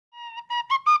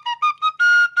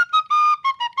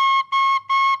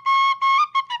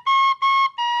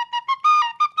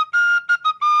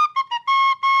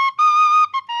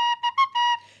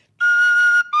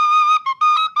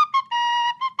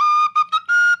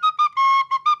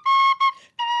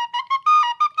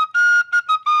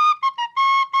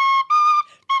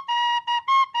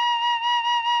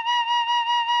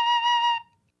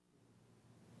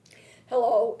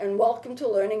welcome to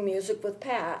Learning Music with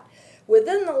Pat.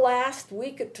 Within the last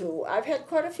week or two, I've had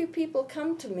quite a few people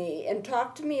come to me and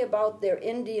talk to me about their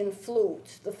Indian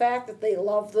flutes, the fact that they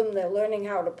love them, they're learning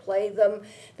how to play them,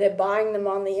 they're buying them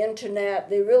on the internet,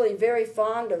 they're really very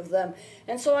fond of them.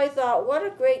 And so I thought, what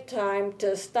a great time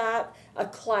to start a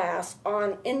class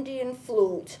on Indian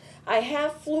flutes. I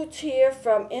have flutes here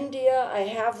from India, I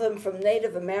have them from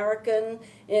Native American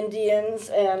Indians,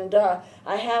 and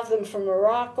I have them from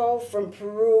Morocco, from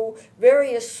Peru,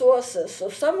 various sources. So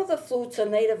some of the flutes are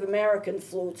Native American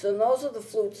flutes, and those are the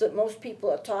flutes that most people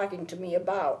are talking to me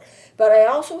about. But I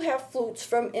also have flutes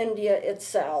from India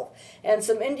itself, and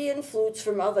some Indian flutes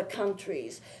from other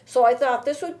countries. So I thought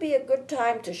this would be a good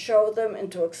time to show them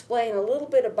and to explain a little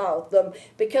bit about them,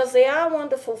 because they are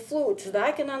wonderful flutes, and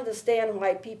I can understand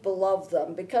why people love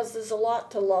them, because there's a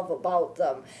lot to love about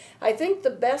them. I think the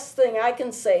best thing I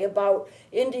can say about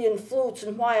Indian flutes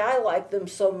and why I like them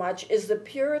so much is the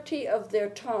purity of their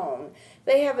tone.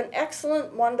 They have an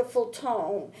excellent, wonderful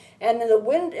tone, and the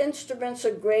wind instruments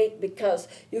are great because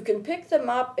you can pick them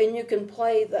up and you can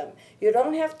play them. You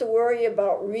don't have to worry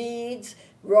about reeds,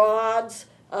 rods,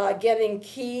 getting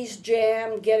keys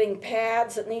jammed, getting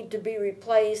pads that need to be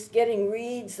replaced, getting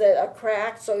reeds that are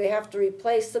cracked, so you have to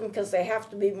replace them because they have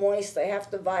to be moist, they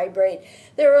have to vibrate.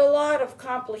 There are a lot of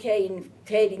complicating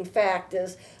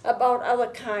factors about other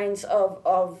kinds of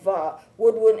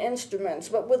woodwind instruments,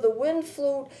 but with a wind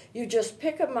flute, you just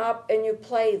pick them up and you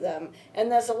play them,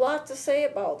 and there's a lot to say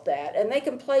about that, and they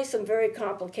can play some very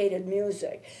complicated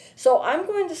music. So I'm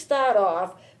going to start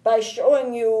off by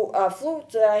showing you a flute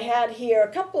that I had here, a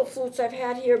couple of flutes I've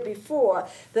had here before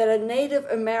that are Native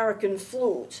American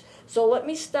flutes. So let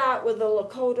me start with the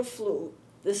Lakota flute.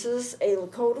 This is a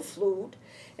Lakota flute,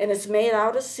 and it's made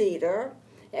out of cedar,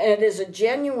 and it is a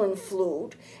genuine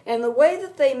flute. And the way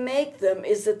that they make them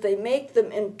is that they make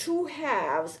them in two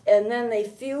halves, and then they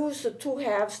fuse the two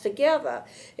halves together.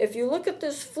 If you look at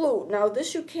this flute, now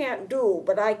this you can't do,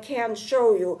 but I can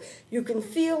show you. You can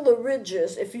feel the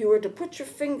ridges. If you were to put your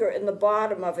finger in the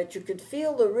bottom of it, you could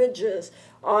feel the ridges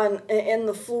in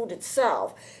the flute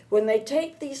itself. When they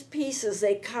take these pieces,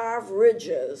 they carve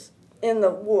ridges in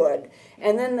the wood,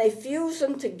 and then they fuse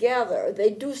them together. They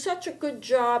do such a good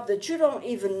job that you don't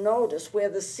even notice where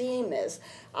the seam is.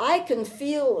 I can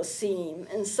feel the seam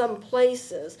in some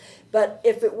places, but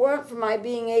if it weren't for my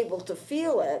being able to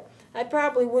feel it, I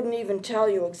probably wouldn't even tell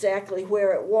you exactly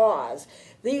where it was.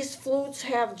 These flutes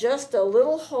have just a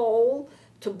little hole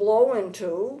to blow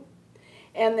into,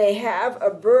 and they have a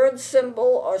bird symbol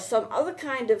or some other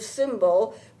kind of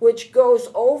symbol which goes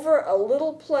over a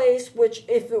little place which,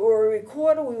 if it were a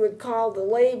recorder, we would call the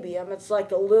labium. It's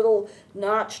like a little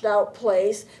notched out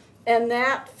place, and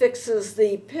that fixes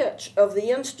the pitch of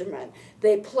the instrument.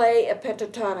 They play a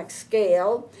pentatonic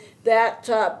scale. That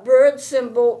bird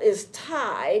symbol is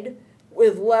tied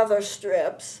with leather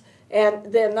strips,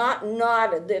 and they're not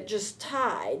knotted, they're just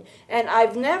tied. And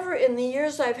I've never, in the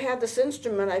years I've had this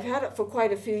instrument, I've had it for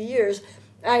quite a few years,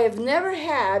 I have never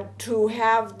had to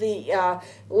have the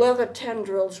leather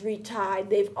tendrils retied.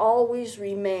 They've always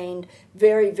remained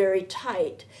very, very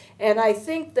tight. And I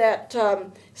think that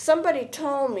somebody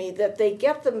told me that they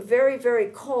get them very, very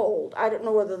cold. I don't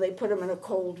know whether they put them in a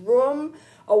cold room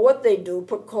or what they do,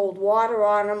 put cold water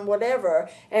on them, whatever,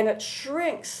 and it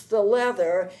shrinks the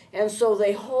leather, and so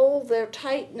they hold their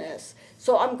tightness.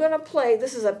 So I'm going to play,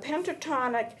 this is a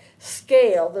pentatonic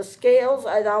scale. The scales,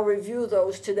 and I'll review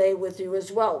those today with you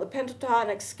as well. The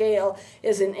pentatonic scale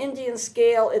is an Indian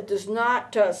scale. It does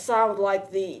not sound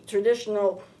like the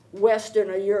traditional Western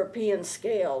or European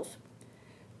scales.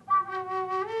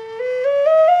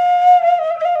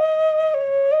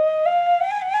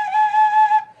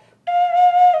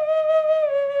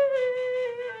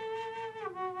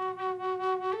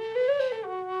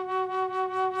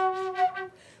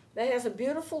 That has a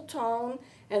beautiful tone,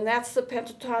 and that's the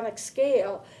pentatonic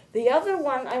scale. The other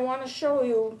one I want to show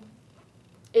you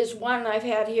is one I've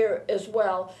had here as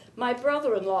well. My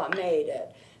brother-in-law made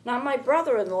it. Now, my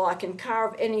brother-in-law can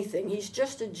carve anything. He's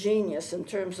just a genius in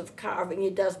terms of carving.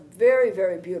 He does very,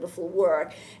 very beautiful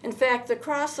work. In fact, the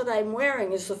cross that I'm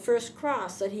wearing is the first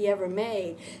cross that he ever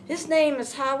made. His name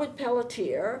is Howard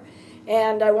Pelletier,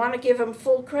 and I want to give him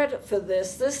full credit for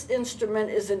this. This instrument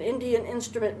is an Indian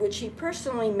instrument which he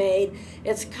personally made.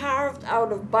 It's carved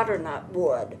out of butternut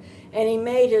wood. And he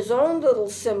made his own little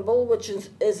symbol, which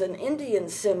is an Indian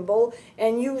symbol,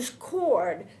 and used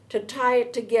cord to tie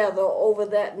it together over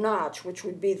that notch, which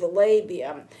would be the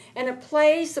labium. And it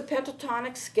plays the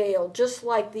pentatonic scale just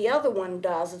like the other one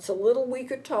does. It's a little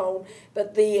weaker tone,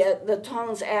 but the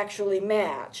tones actually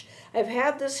match. I've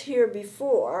had this here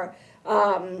before.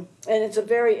 And it's a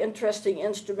very interesting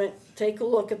instrument. Take a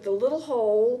look at the little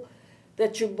hole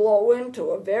that you blow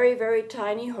into, a very, very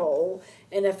tiny hole.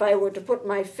 And if I were to put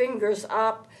my fingers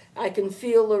up, I can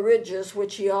feel the ridges,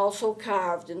 which he also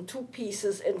carved in two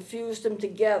pieces and fused them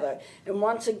together. And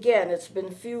once again, it's been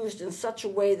fused in such a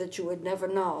way that you would never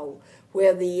know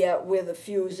where the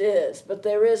fuse is. But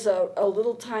there is a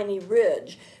little tiny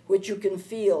ridge, which you can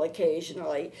feel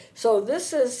occasionally. So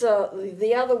this is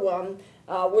the other one,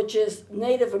 which is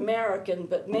Native American,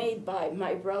 but made by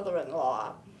my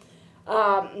brother-in-law.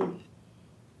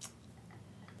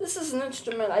 This is an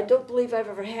instrument I don't believe I've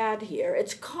ever had here.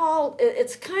 It's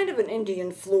kind of an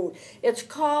Indian flute. It's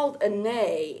called a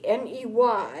ney,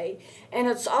 N-E-Y, and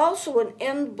it's also an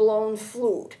end-blown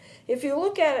flute. If you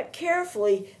look at it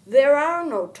carefully, there are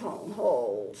no tone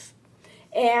holes,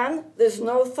 and there's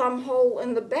no thumb hole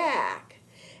in the back.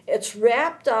 It's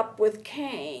wrapped up with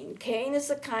cane. Cane is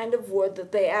the kind of wood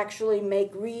that they actually make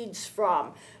reeds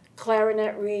from.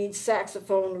 Clarinet reeds,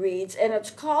 saxophone reeds, and it's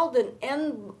called an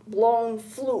end-blown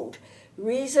flute.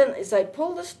 Reason is I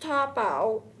pull this top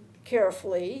out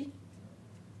carefully,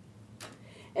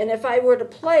 and if I were to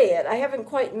play it, I haven't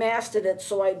quite mastered it,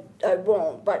 so I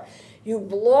won't, but you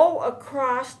blow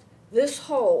across this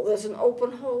hole, there's an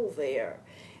open hole there,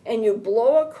 and you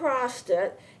blow across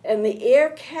it, and the air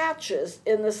catches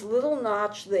in this little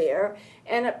notch there,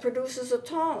 and it produces a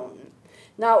tone.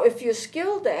 Now, if you're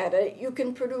skilled at it, you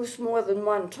can produce more than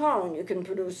one tone. You can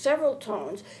produce several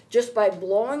tones just by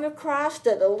blowing across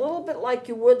it, a little bit like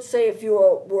you would, say, if you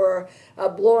were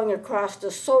blowing across a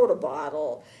soda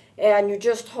bottle. And you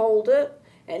just hold it,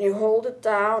 and you hold it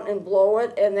down and blow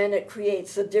it, and then it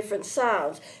creates the different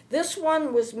sounds. This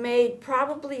one was made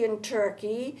probably in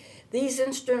Turkey. These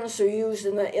instruments are used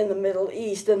in the Middle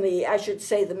East, I should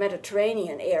say the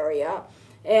Mediterranean area.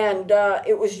 And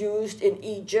it was used in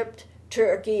Egypt,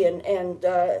 Turkey, and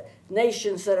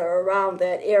nations that are around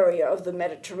that area of the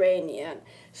Mediterranean.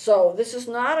 So this is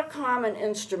not a common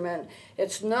instrument.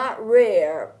 It's not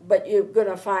rare, but you're going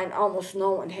to find almost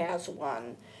no one has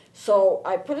one. So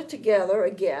I put it together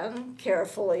again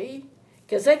carefully,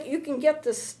 because you can get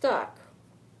this stuck.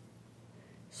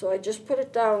 So I just put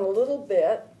it down a little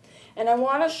bit, and I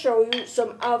want to show you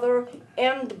some other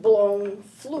end-blown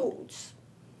flutes.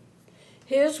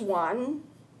 Here's one.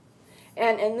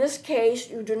 And in this case,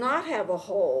 you do not have a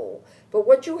hole. But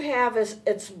what you have is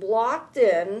it's blocked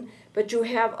in, but you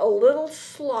have a little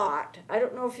slot. I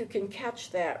don't know if you can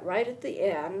catch that right at the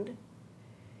end.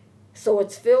 So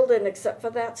it's filled in except for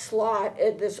that slot.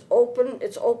 It's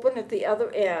open at the other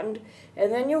end.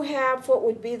 And then you have what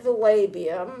would be the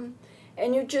labium.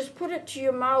 And you just put it to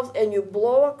your mouth and you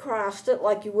blow across it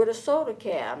like you would a soda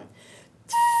can.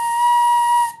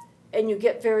 And you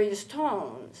get various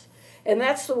tones. And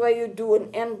that's the way you do an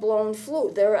end-blown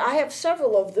flute. I have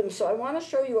several of them, so I want to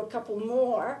show you a couple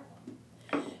more.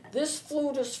 This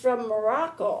flute is from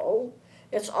Morocco.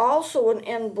 It's also an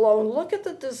end-blown. Look at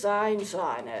the designs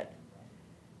on it.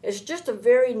 It's just a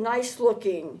very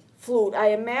nice-looking flute. I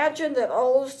imagine that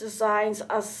all those designs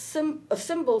are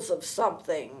symbols of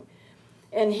something.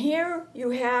 And here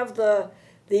you have the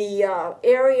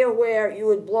area where you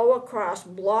would blow across,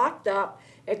 blocked up,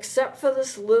 except for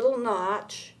this little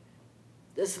notch.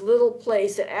 This little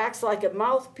place that acts like a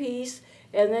mouthpiece,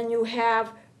 and then you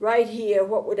have right here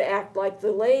what would act like the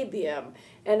labium.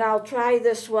 And I'll try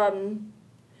this one.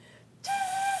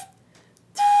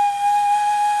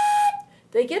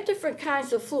 They get different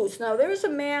kinds of flutes. Now, there's a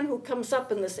man who comes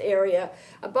up in this area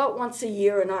about once a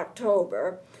year in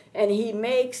October, and he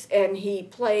makes and he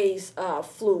plays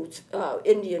flutes,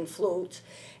 Indian flutes.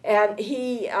 And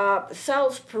he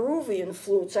sells Peruvian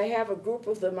flutes. I have a group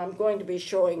of them I'm going to be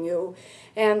showing you.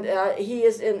 And he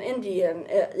is an Indian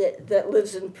that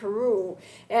lives in Peru.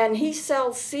 And he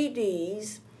sells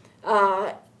CDs.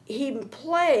 He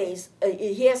plays,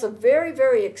 he has a very,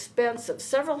 very expensive,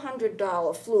 several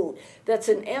 $100 flute that's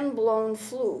an end-blown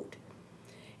flute.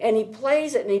 And he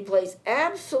plays it, and he plays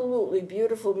absolutely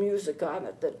beautiful music on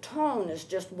it. The tone is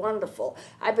just wonderful.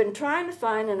 I've been trying to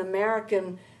find an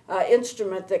American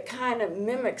instrument that kind of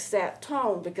mimics that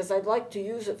tone because I'd like to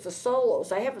use it for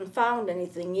solos. I haven't found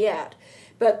anything yet.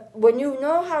 But when you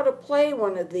know how to play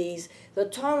one of these, the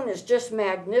tone is just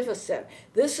magnificent.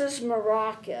 This is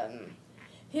Moroccan.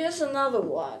 Here's another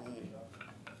one.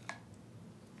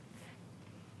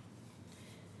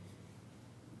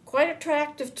 Quite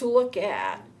attractive to look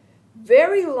at.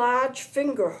 Very large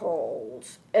finger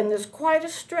holes, and there's quite a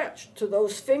stretch to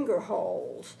those finger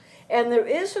holes. And there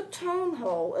is a tone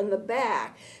hole in the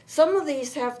back. Some of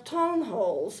these have tone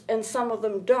holes, and some of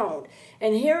them don't.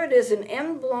 And here it is, an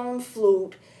end-blown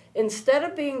flute, instead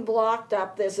of being blocked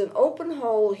up, there's an open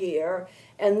hole here,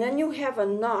 and then you have a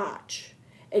notch,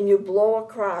 and you blow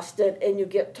across it, and you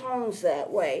get tones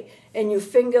that way. And you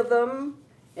finger them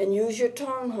and use your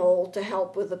tone hole to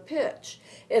help with the pitch.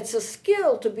 It's a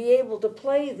skill to be able to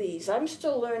play these. I'm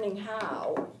still learning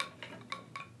how.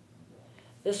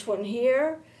 This one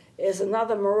here is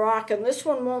another Moroccan. This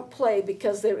one won't play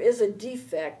because there is a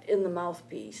defect in the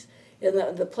mouthpiece, in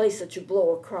the place that you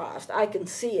blow across. I can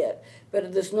see it,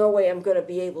 but there's no way I'm going to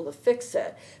be able to fix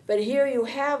it. But here you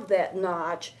have that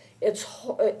notch.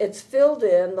 It's filled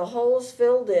in, the hole is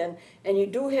filled in, and you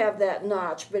do have that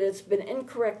notch, but it's been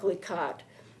incorrectly cut.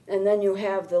 And then you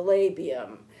have the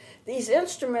labium. These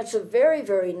instruments are very,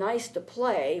 very nice to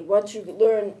play once you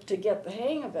learn to get the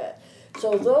hang of it.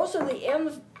 So those are the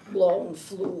end-blown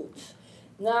flutes.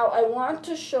 Now I want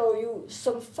to show you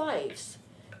some fifes.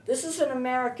 This is an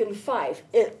American fife.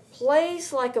 It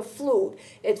plays like a flute.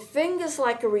 It fingers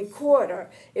like a recorder.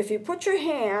 If you put your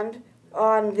hand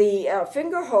on the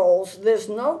finger holes, there's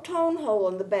no tone hole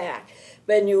in the back.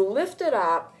 Then you lift it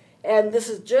up, and this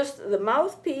is just, the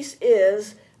mouthpiece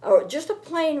is just a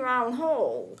plain round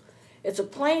hole. It's a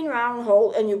plain round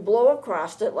hole, and you blow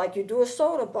across it like you do a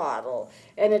soda bottle,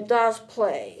 and it does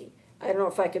play. I don't know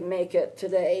if I can make it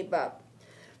today, but...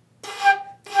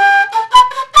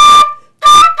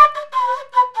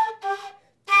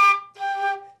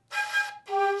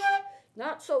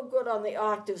 Not so good on the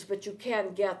octaves, but you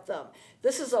can get them.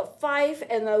 This is a fife,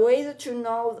 and the way that you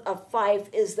know a fife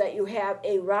is that you have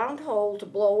a round hole to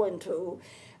blow into,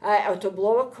 or to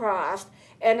blow across,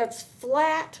 and it's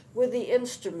flat with the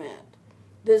instrument.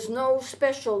 There's no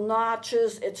special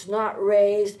notches, it's not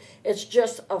raised, it's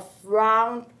just a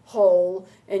round hole,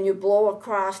 and you blow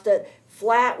across it,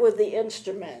 flat with the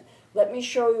instrument. Let me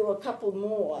show you a couple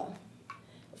more.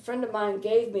 A friend of mine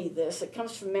gave me this. It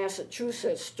comes from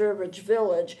Massachusetts, Sturbridge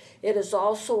Village. It is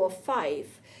also a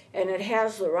fife, and it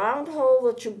has the round hole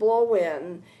that you blow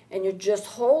in, and you just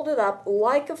hold it up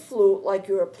like a flute, like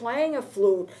you were playing a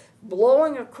flute,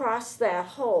 blowing across that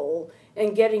hole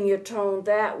and getting your tone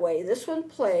that way. This one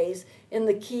plays in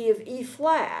the key of E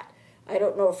flat. I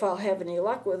don't know if I'll have any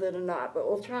luck with it or not, but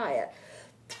we'll try it.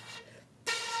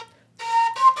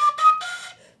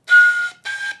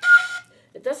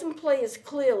 It doesn't play as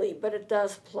clearly, but it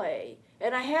does play.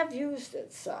 And I have used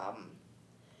it some.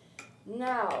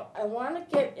 Now, I want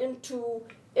to get into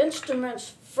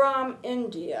instruments from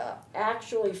India,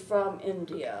 actually from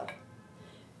India.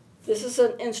 This is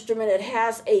an instrument. It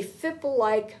has a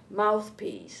fiddle-like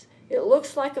mouthpiece. It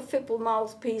looks like a fiddle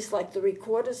mouthpiece like the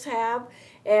recorders have,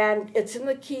 and it's in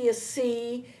the key of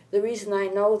C. The reason I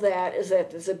know that is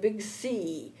that there's a big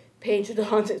C painted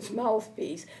on its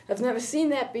mouthpiece. I've never seen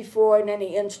that before in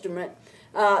any instrument.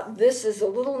 This is a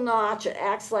little notch. It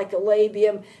acts like a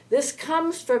labium. This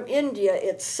comes from India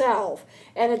itself,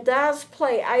 and it does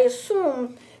play. I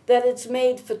assume that it's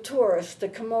made for tourists to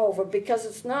come over because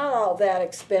it's not all that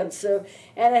expensive,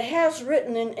 and it has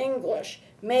written in English,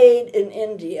 made in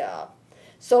India.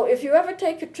 So if you ever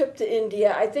take a trip to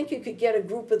India, I think you could get a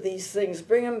group of these things,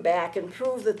 bring them back, and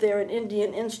prove that they're an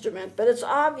Indian instrument. But it's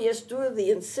obvious due to the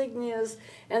insignias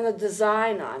and the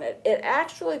design on it. It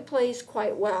actually plays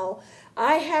quite well.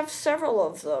 I have several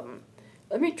of them.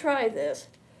 Let me try this.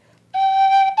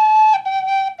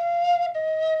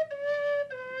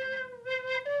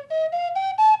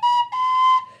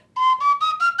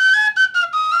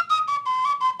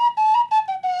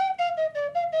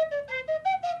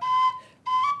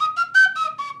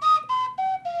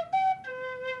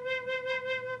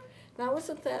 Now,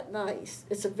 isn't that nice?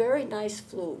 It's a very nice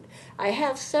flute. I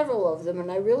have several of them,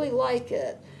 and I really like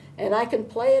it. And I can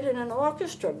play it in an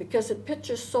orchestra because it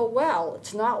pitches so well.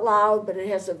 It's not loud, but it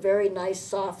has a very nice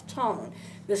soft tone.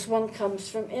 This one comes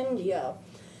from India.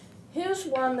 Here's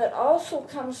one that also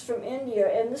comes from India,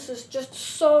 and this is just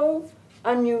so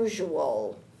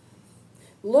unusual.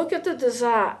 Look at the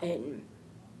design,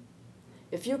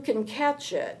 if you can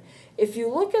catch it. If you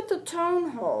look at the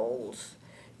tone holes,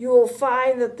 you will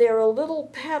find that there are little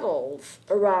petals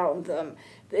around them.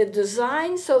 They're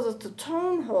designed so that the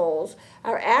tone holes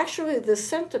are actually the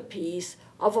centerpiece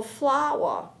of a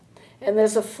flower. And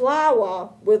there's a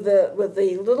flower with the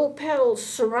little petals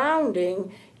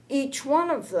surrounding each one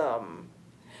of them.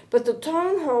 But the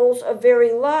tone holes are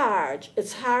very large.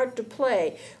 It's hard to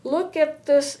play. Look at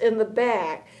this in the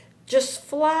back. Just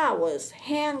flowers,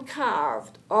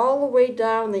 hand-carved, all the way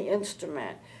down the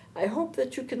instrument. I hope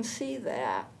that you can see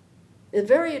that. It's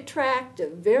very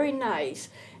attractive, very nice,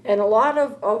 and a lot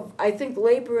of I think,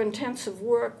 labor-intensive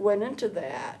work went into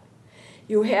that.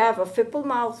 You have a fiddle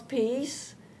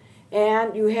mouthpiece,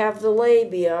 and you have the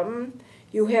labium.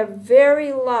 you have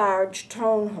very large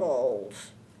tone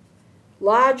holes,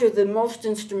 larger than most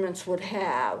instruments would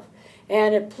have,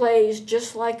 and it plays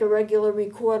just like a regular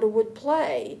recorder would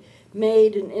play,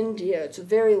 made in India. It's a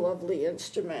very lovely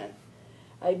instrument.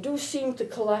 I do seem to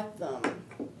collect them.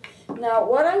 Now,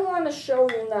 what I want to show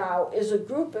you now is a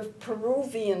group of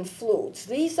Peruvian flutes.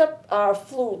 These are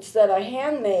flutes that are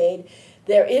handmade.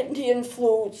 They're Indian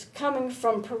flutes coming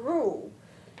from Peru.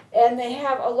 And they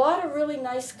have a lot of really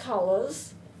nice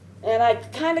colors. And I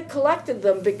kind of collected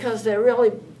them because they're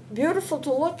really beautiful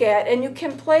to look at, and you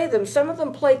can play them. Some of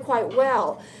them play quite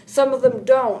well. Some of them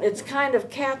don't. It's kind of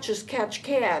catch as catch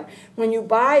can. When you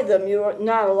buy them, you're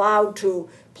not allowed to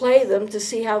play them to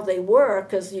see how they work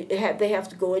because they have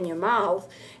to go in your mouth.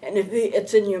 And if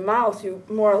it's in your mouth, you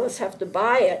more or less have to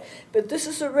buy it. But this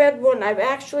is a red one. I've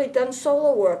actually done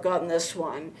solo work on this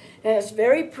one. And it's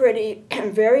very pretty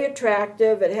and very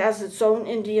attractive. It has its own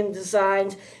Indian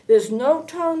designs. There's no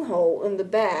tone hole in the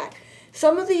back.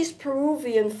 Some of these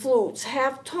Peruvian flutes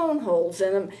have tone holes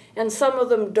in them, and some of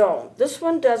them don't. This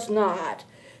one does not.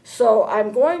 So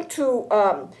I'm going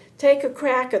to take a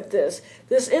crack at this.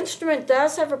 This instrument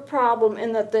does have a problem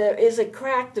in that there is a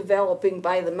crack developing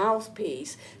by the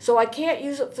mouthpiece. So I can't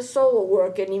use it for solo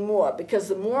work anymore because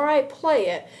the more I play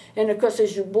it, and of course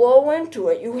as you blow into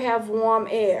it, you have warm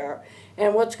air.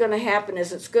 And what's going to happen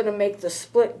is it's going to make the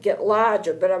split get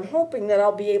larger, but I'm hoping that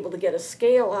I'll be able to get a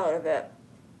scale out of it.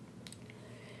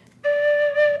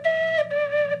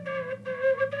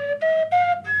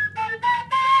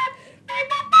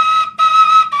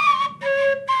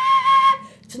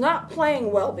 It's not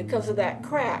playing well because of that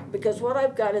crack, because what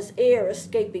I've got is air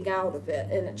escaping out of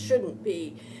it, and it shouldn't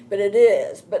be, but it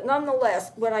is. But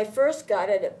nonetheless, when I first got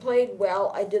it, it played well.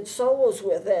 I did solos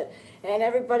with it, and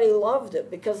everybody loved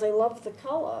it because they loved the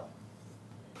color.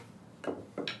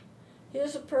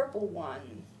 Here's a purple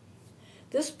one.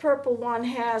 This purple one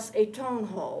has a tone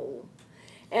hole,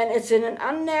 and it's in an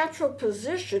unnatural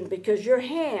position because your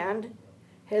hand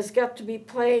has got to be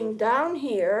playing down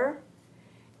here,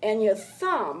 and your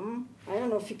thumb, I don't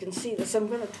know if you can see this, I'm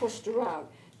going to twist around.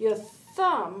 Your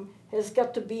thumb has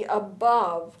got to be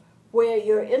above where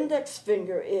your index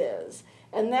finger is,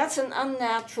 and that's an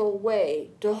unnatural way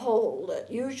to hold it.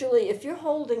 Usually, if you're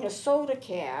holding a soda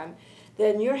can,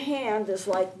 then your hand is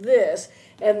like this,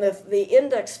 and the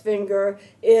index finger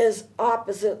is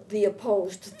opposite the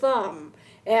opposed thumb.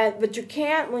 But you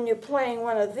can't, when you're playing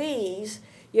one of these,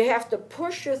 you have to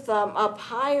push your thumb up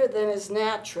higher than is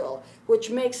natural, which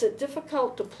makes it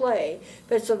difficult to play.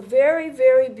 But it's a very,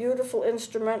 very beautiful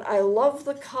instrument. I love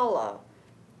the color.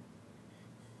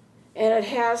 And it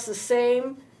has the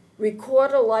same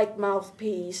recorder-like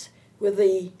mouthpiece with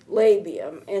the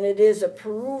labium, and it is a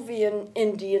Peruvian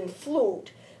Indian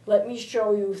flute. Let me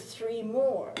show you 3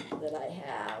 more that I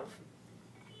have.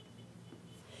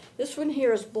 This one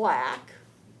here is black.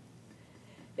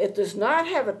 It does not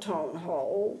have a tone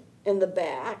hole in the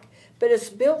back, but it's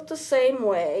built the same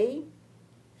way,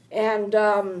 and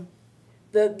the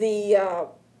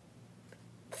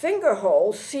finger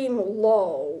holes seem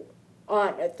low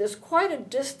on it. There's quite a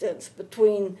distance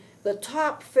between the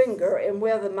top finger and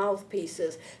where the mouthpiece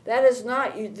is. That is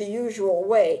not the usual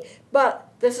way,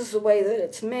 but this is the way that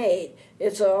it's made.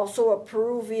 It's also a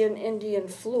Peruvian Indian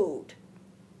flute.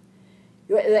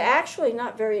 They're actually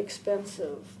not very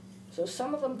expensive, so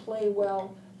some of them play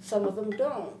well, some of them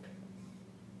don't.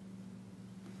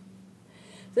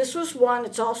 This was one,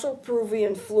 it's also a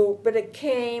Peruvian flute, but it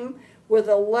came with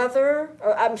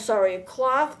a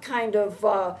cloth kind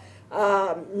of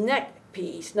neck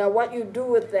piece. Now what you do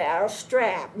with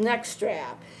that, neck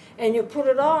strap, and you put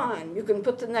it on. You can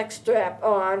put the neck strap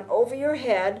on over your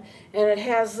head, and it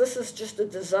has, this is just a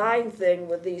design thing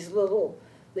with these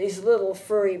little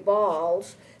furry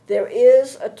balls. There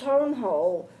is a tone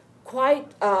hole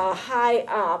quite high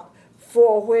up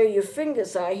for where your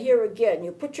fingers are. Here again,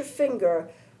 you put your finger,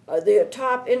 the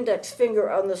top index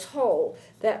finger on this hole.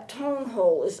 That tone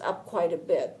hole is up quite a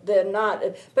bit. They're not,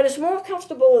 but it's more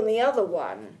comfortable than the other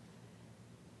one.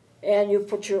 And you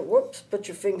put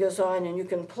your fingers on and you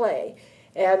can play.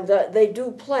 And they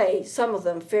do play, some of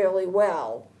them fairly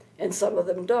well, and some of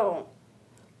them don't.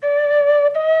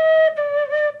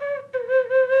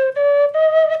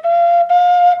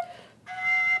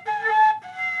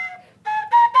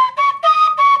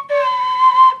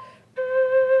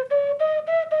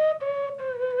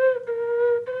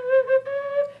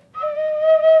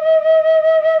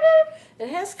 It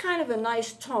has kind of an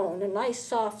nice tone, a nice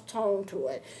soft tone to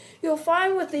it. You'll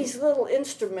find with these little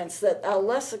instruments that are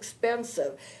less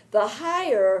expensive, the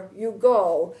higher you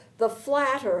go, the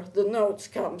flatter the notes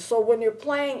come. So when you're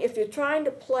playing, if you're trying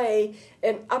to play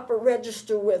an upper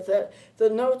register with it, the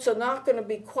notes are not going to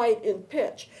be quite in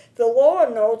pitch. The lower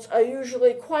notes are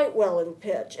usually quite well in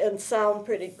pitch and sound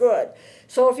pretty good.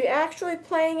 So if you're actually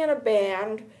playing in a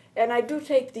band, and I do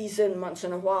take these in once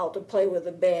in a while to play with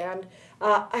a band,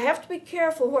 I have to be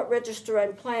careful what register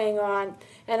I'm playing on,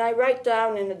 and I write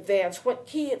down in advance what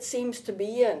key it seems to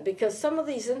be in, because some of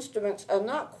these instruments are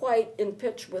not quite in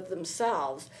pitch with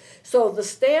themselves. So the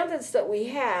standards that we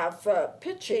have for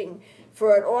pitching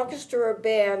for an orchestra or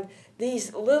band,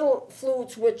 these little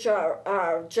flutes which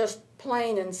are just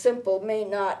plain and simple may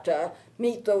not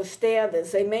meet those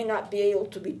standards. They may not be able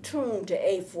to be tuned to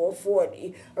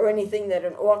A440 or anything that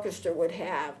an orchestra would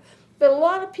have. But a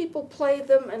lot of people play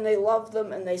them and they love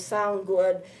them and they sound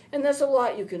good, and there's a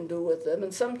lot you can do with them,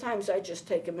 and sometimes I just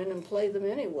take them in and play them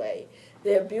anyway.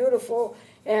 They're beautiful,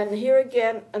 and here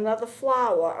again another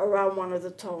flower around one of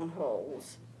the tone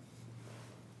holes.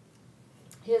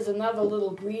 Here's another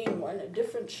little green one, a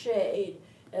different shade.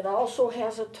 It also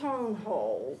has a tone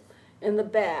hole in the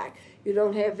back. You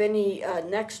don't have any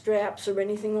neck straps or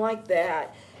anything like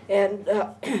that. And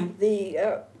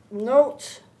the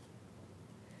notes,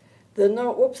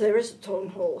 whoops, there is a tone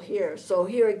hole here. So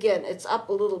here again, it's up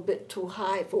a little bit too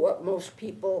high for what most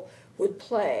people would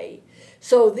play.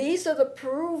 So these are the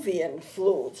Peruvian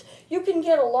flutes. You can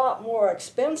get a lot more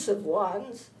expensive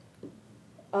ones,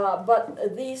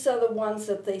 but these are the ones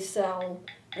that they sell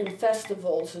in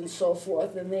festivals and so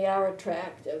forth, and they are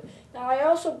attractive. Now I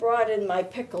also brought in my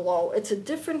piccolo. It's a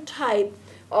different type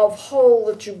of hole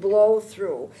that you blow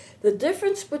through. The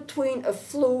difference between a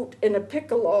flute and a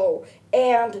piccolo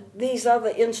and these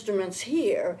other instruments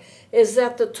here is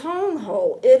that the tone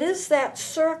hole, it is that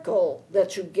circle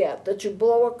that you get, that you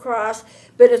blow across,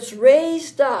 but it's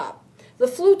raised up. The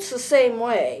flute's the same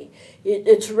way.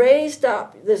 It's raised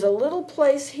up. There's a little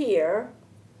place here,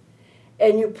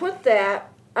 and you put that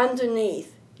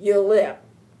underneath your lip,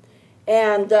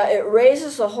 and it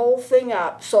raises the whole thing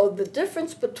up. So the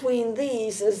difference between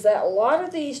these is that a lot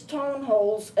of these tone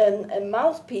holes and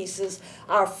mouthpieces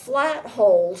are flat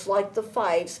holes like the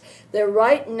fifes. They're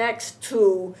right next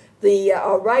to the,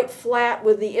 right flat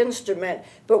with the instrument,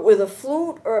 but with a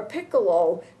flute or a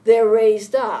piccolo, they're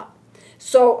raised up.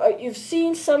 So you've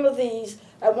seen some of these.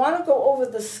 I want to go over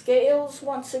the scales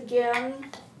once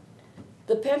again.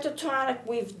 The pentatonic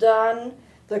we've done.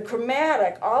 The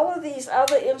chromatic, all of these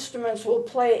other instruments will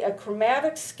play a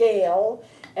chromatic scale,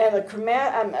 and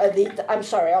I'm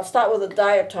sorry, I'll start with a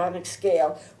diatonic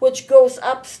scale, which goes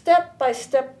up step by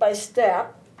step by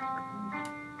step.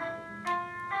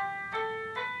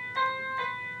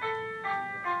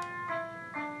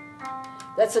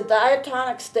 That's a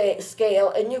diatonic scale,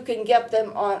 and you can get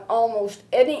them on almost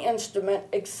any instrument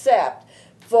except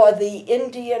for the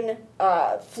Indian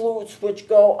flutes, which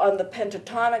go on the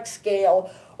pentatonic scale,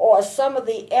 or some of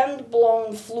the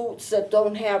end-blown flutes that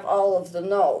don't have all of the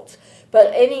notes.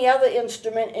 But any other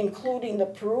instrument, including the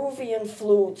Peruvian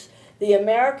flutes, the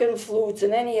American flutes,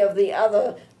 and any of the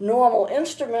other normal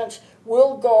instruments,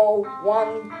 will go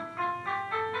one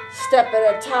step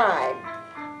at a time.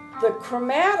 The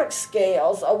chromatic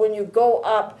scales are when you go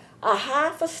up a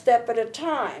half a step at a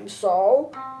time.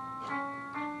 So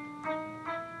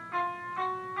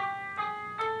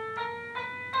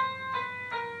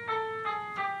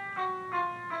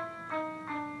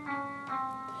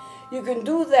you can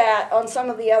do that on some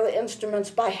of the other instruments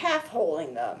by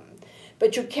half-holing them.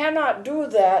 But you cannot do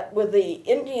that with the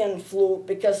Indian flute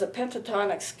because the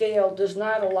pentatonic scale does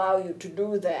not allow you to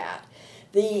do that.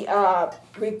 The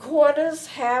recorders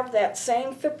have that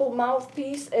same fipple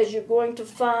mouthpiece as you're going to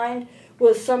find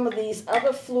with some of these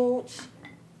other flutes.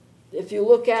 If you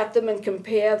look at them and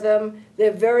compare them,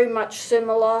 they're very much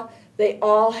similar. They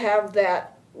all have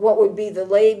that, what would be the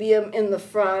labium in the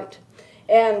front.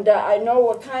 And I know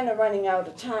we're kind of running out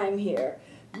of time here,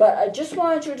 but I just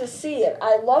wanted you to see it.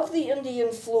 I love the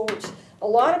Indian flutes. A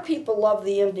lot of people love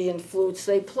the Indian flutes.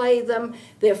 They play them.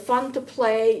 They're fun to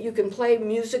play. You can play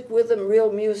music with them,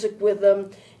 real music with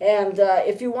them. And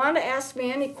if you want to ask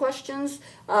me any questions,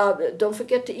 don't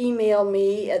forget to email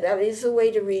me. That is the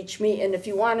way to reach me. And if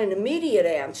you want an immediate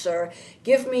answer,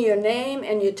 give me your name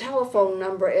and your telephone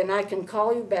number, and I can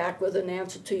call you back with an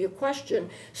answer to your question,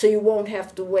 so you won't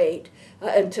have to wait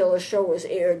until a show is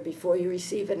aired before you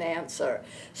receive an answer.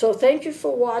 So thank you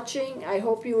for watching. I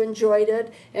hope you enjoyed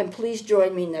it, and please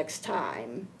join me next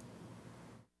time.